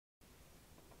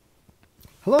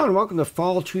Hello and welcome to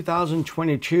Fall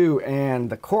 2022, and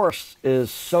the course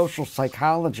is Social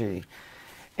Psychology.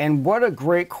 And what a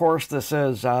great course this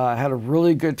is. I had a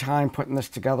really good time putting this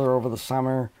together over the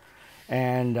summer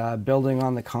and building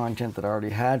on the content that I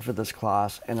already had for this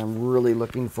class, and I'm really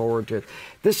looking forward to it.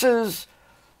 This is,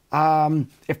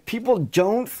 if people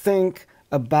don't think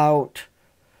about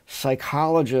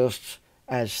psychologists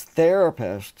as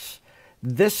therapists,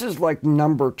 this is like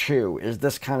number two, is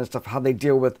this kind of stuff, how they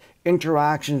deal with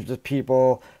interactions with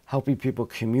people, helping people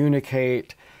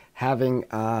communicate, having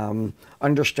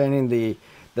understanding the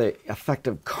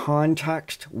effective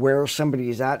context, where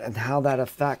somebody's at and how that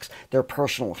affects their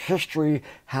personal history,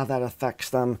 how that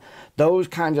affects them. Those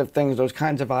kinds of things, those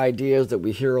kinds of ideas that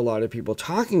we hear a lot of people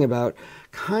talking about,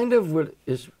 kind of what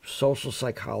is social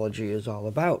psychology is all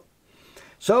about.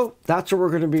 So that's what we're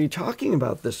going to be talking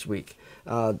about this week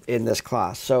in this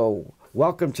class. So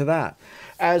welcome to that.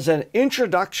 As an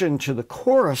introduction to the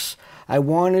course, I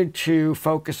wanted to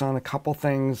focus on a couple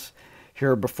things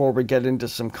here before we get into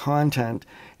some content,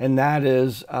 and that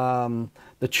is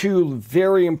the two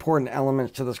very important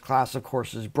elements to this class, of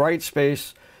course, is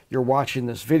Brightspace. You're watching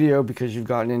this video because you've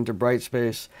gotten into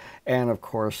Brightspace, and of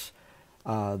course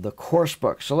the course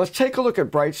book. So let's take a look at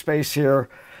Brightspace here.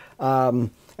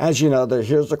 As you know,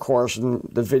 here's the course, and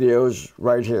the video is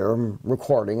right here. I'm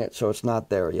recording it, so it's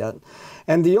not there yet.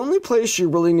 And the only place you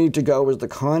really need to go is the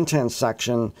content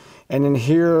section. And in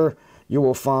here, you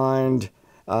will find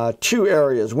two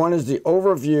areas. One is the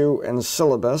overview and the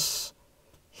syllabus.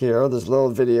 Here, this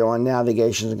little video on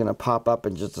navigation is going to pop up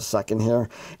in just a second here.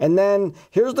 And then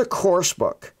here's the course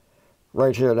book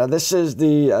right here. Now, this is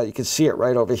the, you can see it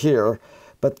right over here.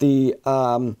 But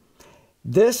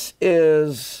this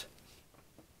is...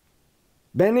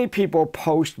 Many people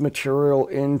post material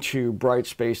into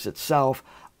Brightspace itself.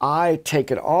 I take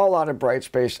it all out of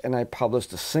Brightspace and I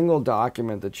published a single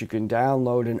document that you can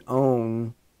download and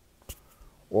own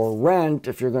or rent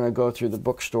if you're going to go through the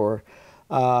bookstore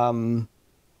that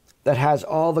has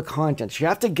all the content. So you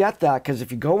have to get that, because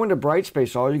if you go into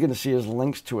Brightspace, all you're going to see is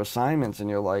links to assignments and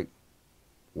you're like,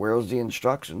 where's the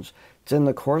instructions? It's in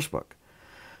the course book.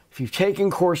 If you've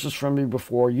taken courses from me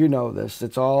before, you know this.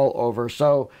 It's all over.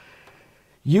 So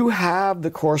you have the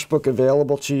course book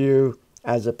available to you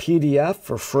as a PDF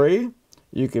for free.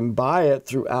 You can buy it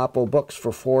through Apple Books for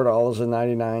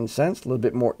 $4.99, a little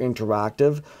bit more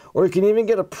interactive. Or you can even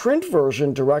get a print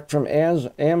version direct from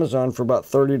Amazon for about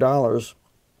 $30.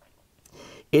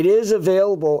 It is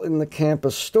available in the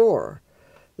campus store.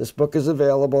 This book is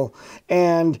available.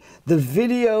 And the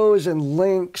videos and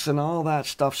links and all that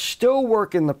stuff still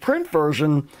work in the print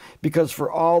version, because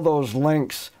for all those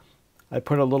links, I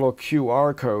put a little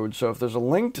QR code. So if there's a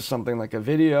link to something like a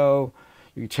video,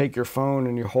 you take your phone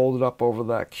and you hold it up over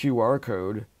that QR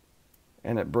code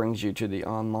and it brings you to the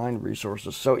online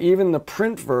resources. So even the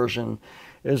print version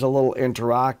is a little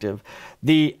interactive.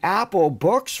 The Apple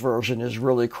Books version is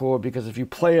really cool, because if you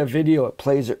play a video, it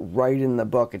plays it right in the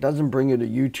book. It doesn't bring you to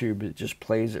YouTube, it just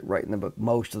plays it right in the book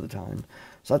most of the time.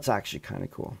 So that's actually kind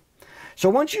of cool. So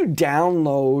once you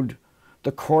download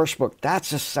the course book,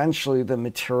 that's essentially the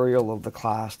material of the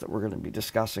class that we're going to be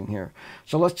discussing here.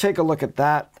 So let's take a look at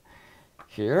that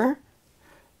here.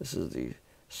 This is the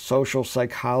Social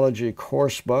Psychology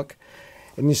course book.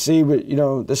 And you see, you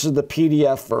know, this is the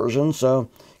PDF version. So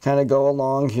kind of go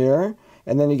along here.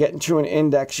 And then you get into an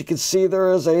index. You can see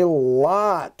there is a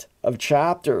lot of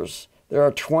chapters. There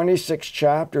are 26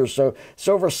 chapters. So it's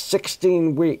over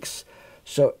 16 weeks.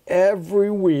 So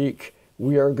every week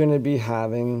we are going to be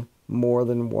having more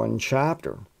than one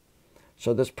chapter.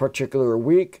 So this particular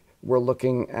week, we're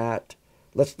looking at,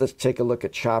 let's take a look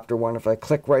at chapter 1. If I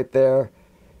click right there,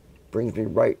 it brings me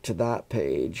right to that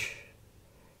page.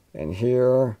 And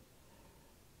here,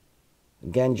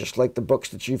 again, just like the books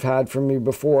that you've had from me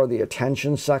before, the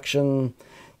attention section,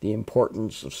 the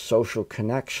importance of social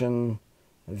connection,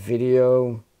 a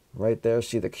video right there.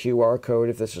 See the QR code.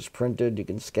 If this is printed, you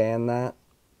can scan that.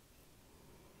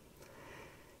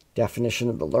 Definition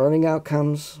of the learning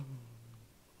outcomes,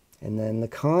 and then the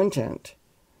content.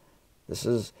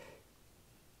 There's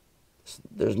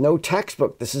no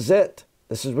textbook. This is it.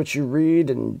 This is what you read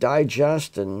and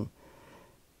digest and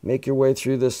make your way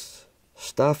through this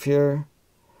stuff here.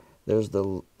 There's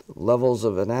the levels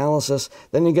of analysis.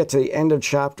 Then you get to the end of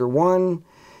chapter 1,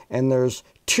 and there's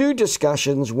two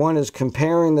discussions. One is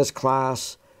comparing this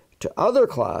class to other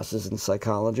classes in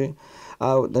psychology.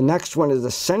 The next one is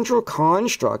the central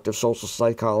construct of social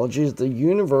psychology is the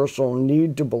universal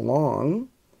need to belong.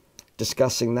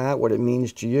 discussing that, what it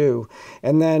means to you.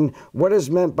 And then what is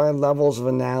meant by levels of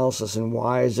analysis and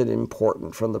why is it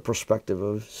important from the perspective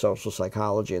of social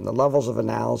psychology. And the levels of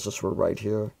analysis were right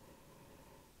here.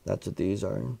 That's what these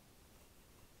are.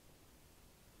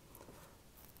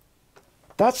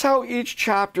 That's how each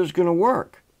chapter is going to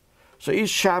work. So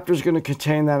each chapter is going to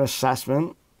contain that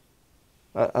assessment.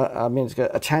 It's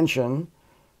got attention,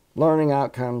 learning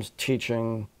outcomes,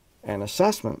 teaching, and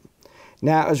assessment.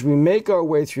 Now, as we make our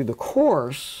way through the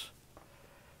course,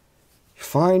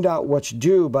 find out what's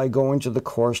due by going to the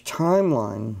course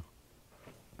timeline.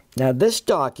 Now, this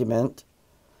document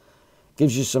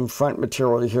gives you some front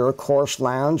material here, a course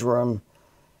lounge where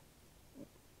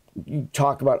you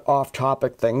talk about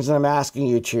off-topic things, and I'm asking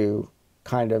you to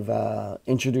kind of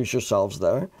introduce yourselves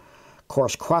there.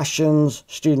 Course questions,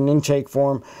 student intake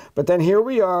form. But then here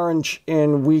we are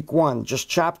in week 1. Just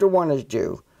chapter 1 is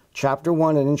due. Chapter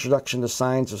 1, an introduction to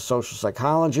science of social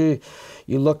psychology.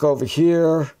 You look over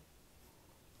here.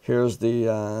 Here's the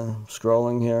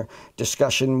scrolling here.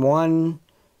 Discussion 1.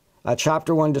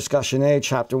 Chapter 1, discussion A,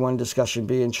 Chapter 1, discussion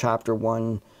B, and Chapter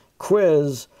 1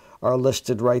 quiz are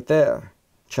listed right there.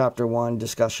 Chapter 1,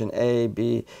 discussion A,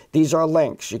 B. These are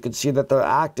links. You can see that they're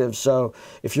active. So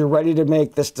if you're ready to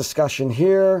make this discussion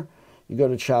here, you go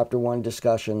to Chapter 1,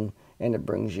 discussion, and it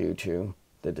brings you to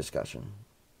the discussion.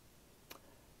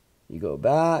 You go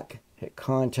back, hit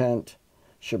content,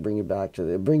 should bring you back to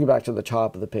the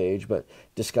top of the page, but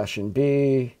discussion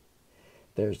B,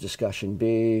 there's discussion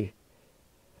B.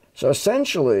 So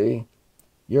essentially,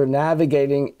 you're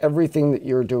navigating everything that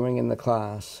you're doing in the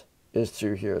class is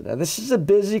through here. Now, this is a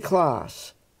busy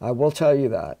class. I will tell you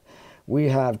that. We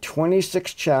have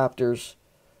 26 chapters.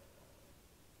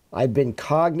 I've been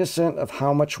cognizant of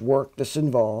how much work this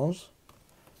involves.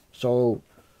 So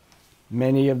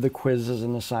many of the quizzes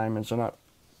and assignments are not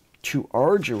too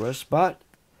arduous, but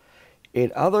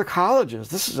in other colleges,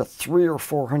 this is a 300 or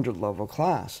 400 level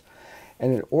class.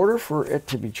 And in order for it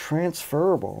to be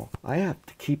transferable, I have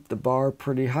to keep the bar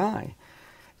pretty high.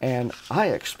 And I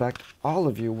expect all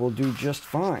of you will do just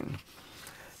fine.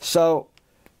 So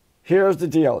here's the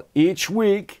deal. Each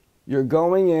week, you're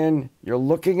going in, you're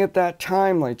looking at that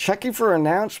timeline, checking for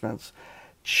announcements.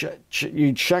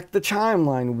 You check the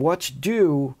timeline, what's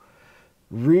due,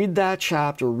 read that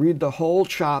chapter, read the whole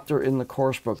chapter in the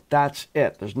course book. That's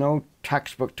it. There's no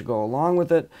textbook to go along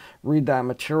with it. Read that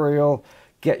material.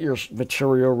 Get your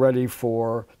material ready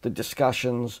for the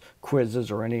discussions, quizzes,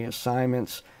 or any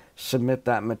assignments. Submit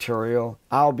that material.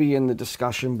 I'll be in the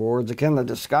discussion boards. Again, the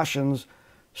discussions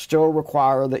still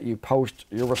require that you post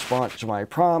your response to my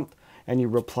prompt and you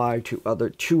reply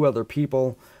to two other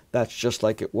people. That's just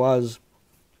like it was.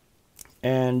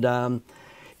 And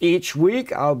each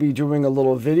week I'll be doing a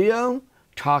little video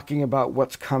talking about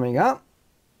what's coming up.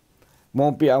 I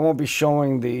won't be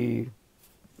showing the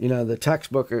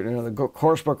textbook or the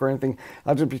course book or anything.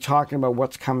 I'll just be talking about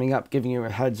what's coming up, giving you a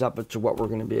heads up as to what we're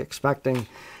going to be expecting.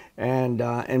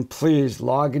 And please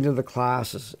log into the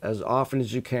class as often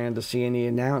as you can to see any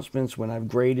announcements when I've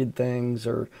graded things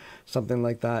or something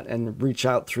like that, and reach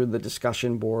out through the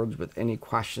discussion boards with any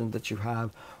questions that you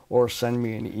have, or send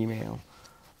me an email.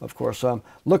 Of course, I'm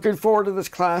looking forward to this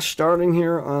class starting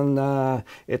here on,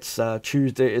 it's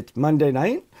Monday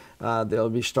night. They'll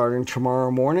be starting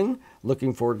tomorrow morning.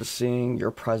 Looking forward to seeing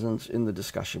your presence in the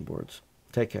discussion boards.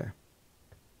 Take care.